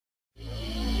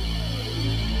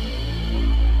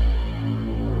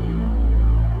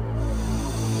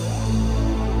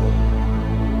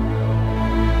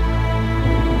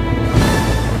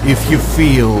If you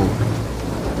feel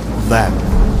that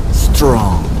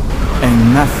strong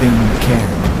and nothing can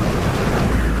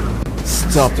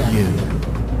stop you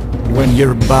when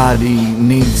your body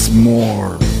needs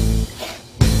more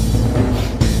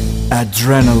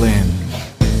adrenaline,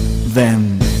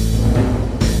 then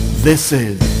this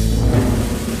is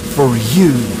for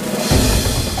you.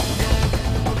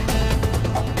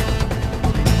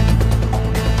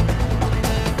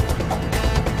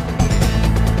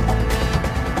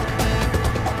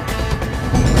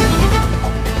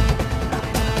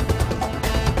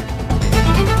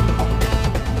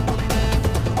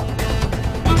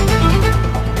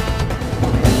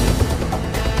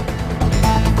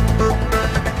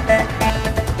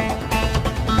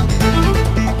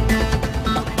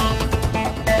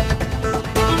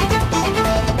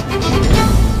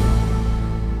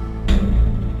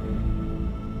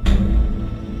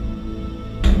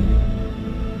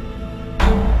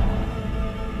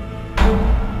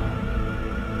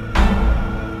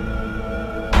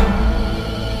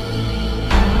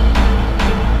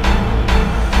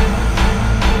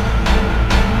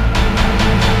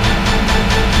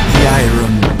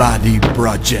 Body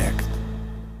Project.